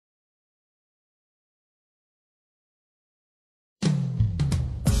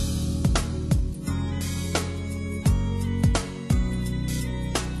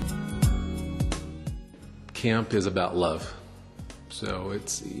camp is about love. So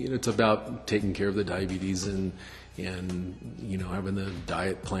it's about taking care of the diabetes and having the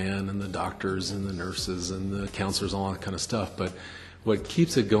diet plan and the doctors and the nurses and the counselors, all that kind of stuff. But what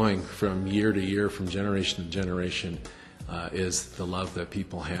keeps it going from year to year, from generation to generation, is the love that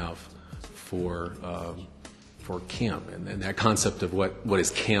people have for camp. And that concept of what is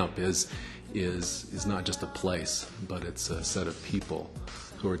camp is not just a place, but it's a set of people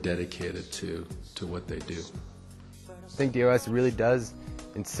who are dedicated to what they do. I think DOS really does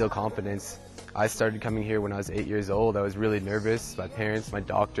instill confidence. I started coming here when I was 8 years old. I was really nervous. My parents, my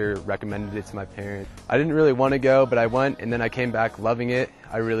doctor recommended it to my parents. I didn't really want to go, but I went, and then I came back loving it.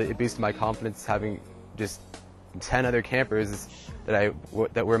 It boosted my confidence having just 10 other campers that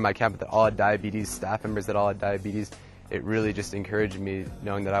were in my camp that all had diabetes, staff members that all had diabetes. It really just encouraged me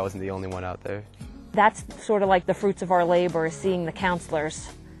knowing that I wasn't the only one out there. That's sort of like the fruits of our labor, is seeing the counselors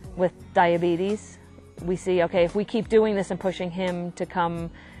with diabetes. We see, okay, if we keep doing this and pushing him to come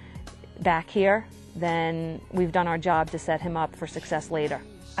back here, then we've done our job to set him up for success later.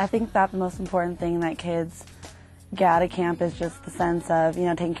 I think that the most important thing that kids get out of camp is just the sense of,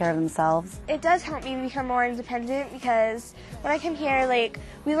 taking care of themselves. It does help me become more independent, because when I come here,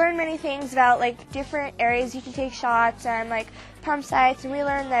 we learn many things about, different areas you can take shots and, pump sites, and we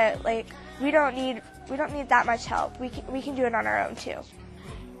learn that, we don't need that much help. We can do it on our own, too.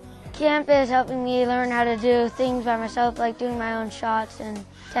 Camp is helping me learn how to do things by myself, like doing my own shots and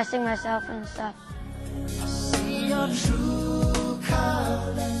testing myself and stuff.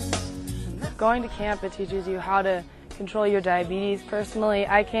 Going to camp, it teaches you how to control your diabetes. Personally,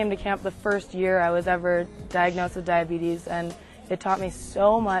 I came to camp the first year I was ever diagnosed with diabetes, and it taught me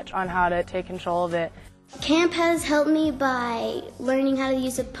so much on how to take control of it. Camp has helped me by learning how to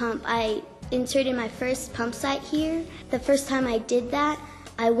use a pump. I inserted my first pump site here. The first time I did that,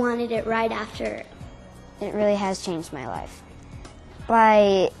 I wanted it right after. It really has changed my life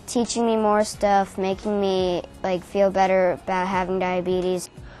by teaching me more stuff, making me feel better about having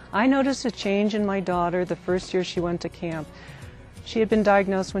diabetes. I noticed a change in my daughter the first year she went to camp. She had been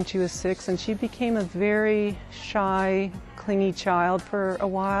diagnosed when she was 6, and she became a very shy, clingy child for a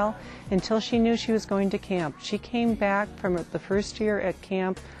while until she knew she was going to camp. She came back from the first year at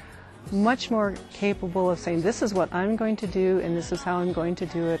camp much more capable of saying, this is what I'm going to do and this is how I'm going to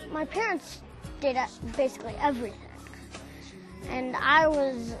do it. My parents did basically everything. And all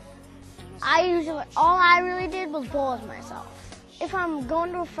I really did was bowl with myself. If I'm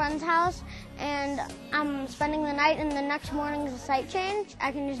going to a friend's house and I'm spending the night and the next morning is a site change,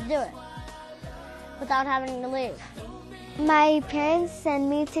 I can just do it without having to leave. My parents send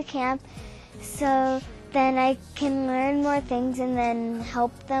me to camp so then I can learn more things and then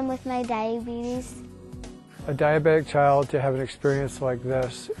help them with my diabetes. A diabetic child, to have an experience like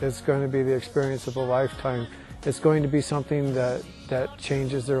this, is going to be the experience of a lifetime. It's going to be something that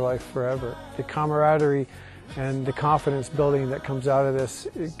changes their life forever. The camaraderie and the confidence building that comes out of this,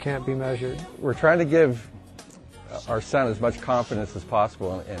 it can't be measured. We're trying to give our son as much confidence as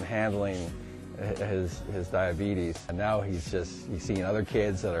possible in handling his diabetes. And now he's seeing other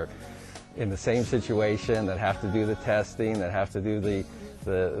kids that are in the same situation, that have to do the testing, that have to do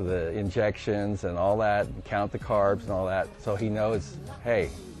the injections and all that, count the carbs and all that. So he knows, hey,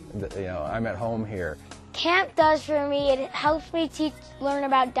 I'm at home here. Camp does for me, it helps me learn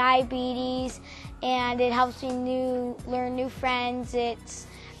about diabetes, and it helps me learn new friends. It's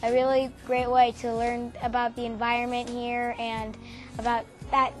a really great way to learn about the environment here and about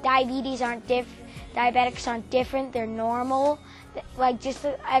that diabetics aren't different, they're normal, like just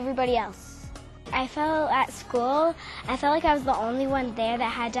everybody else. I felt at school, I felt like I was the only one there that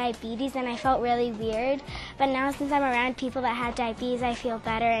had diabetes, and I felt really weird. But now since I'm around people that have diabetes, I feel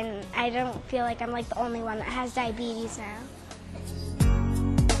better, and I don't feel like I'm the only one that has diabetes now.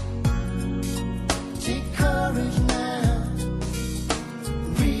 Take courage now,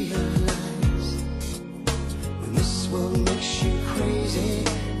 realize when this world makes you crazy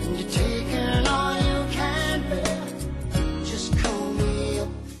and you're taking all you can bear, just call me up.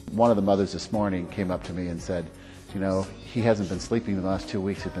 One of the mothers this morning came up to me and said, he hasn't been sleeping the last 2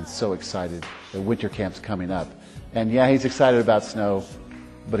 weeks. He's been so excited that winter camp's coming up. And yeah, he's excited about snow,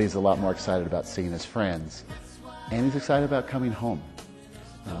 but he's a lot more excited about seeing his friends. And he's excited about coming home.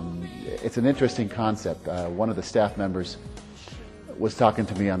 It's an interesting concept. One of the staff members was talking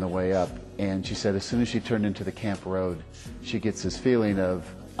to me on the way up, and she said as soon as she turned into the camp road, she gets this feeling of,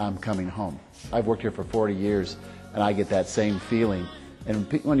 I'm coming home. I've worked here for 40 years, and I get that same feeling.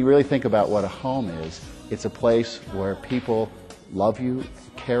 And when you really think about what a home is, it's a place where people love you,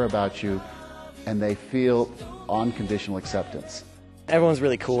 care about you, and they feel unconditional acceptance. Everyone's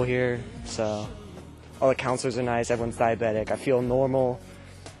really cool here, so All the counselors are nice, everyone's diabetic. I feel normal.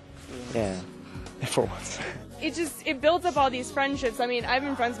 Yeah, for once. It builds up all these friendships. I mean, I've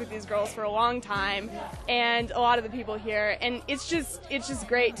been friends with these girls for a long time, and a lot of the people here, and it's just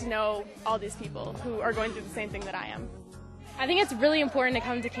great to know all these people who are going through the same thing that I am. I think it's really important to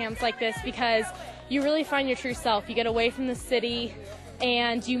come to camps like this because you really find your true self. You get away from the city,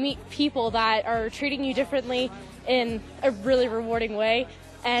 and you meet people that are treating you differently in a really rewarding way,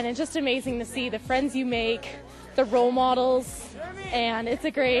 and it's just amazing to see the friends you make, the role models, and it's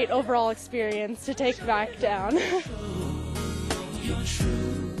a great overall experience to take back down.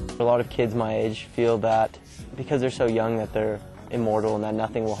 A lot of kids my age feel that because they're so young that they're immortal and that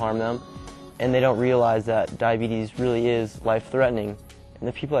nothing will harm them, and they don't realize that diabetes really is life-threatening. And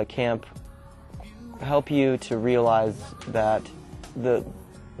the people at camp help you to realize that the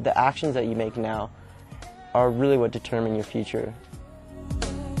actions that you make now are really what determine your future.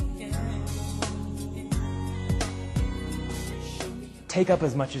 Take up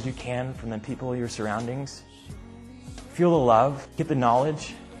as much as you can from the people, your surroundings. Feel the love, get the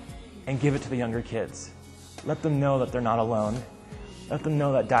knowledge, and give it to the younger kids. Let them know that they're not alone. Let them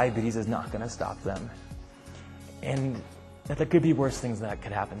know that diabetes is not going to stop them. And that there could be worse things that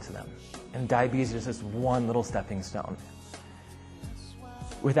could happen to them. And diabetes is just one little stepping stone.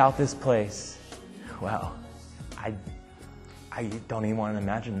 Without this place, well, I don't even want to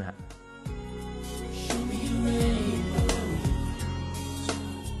imagine that.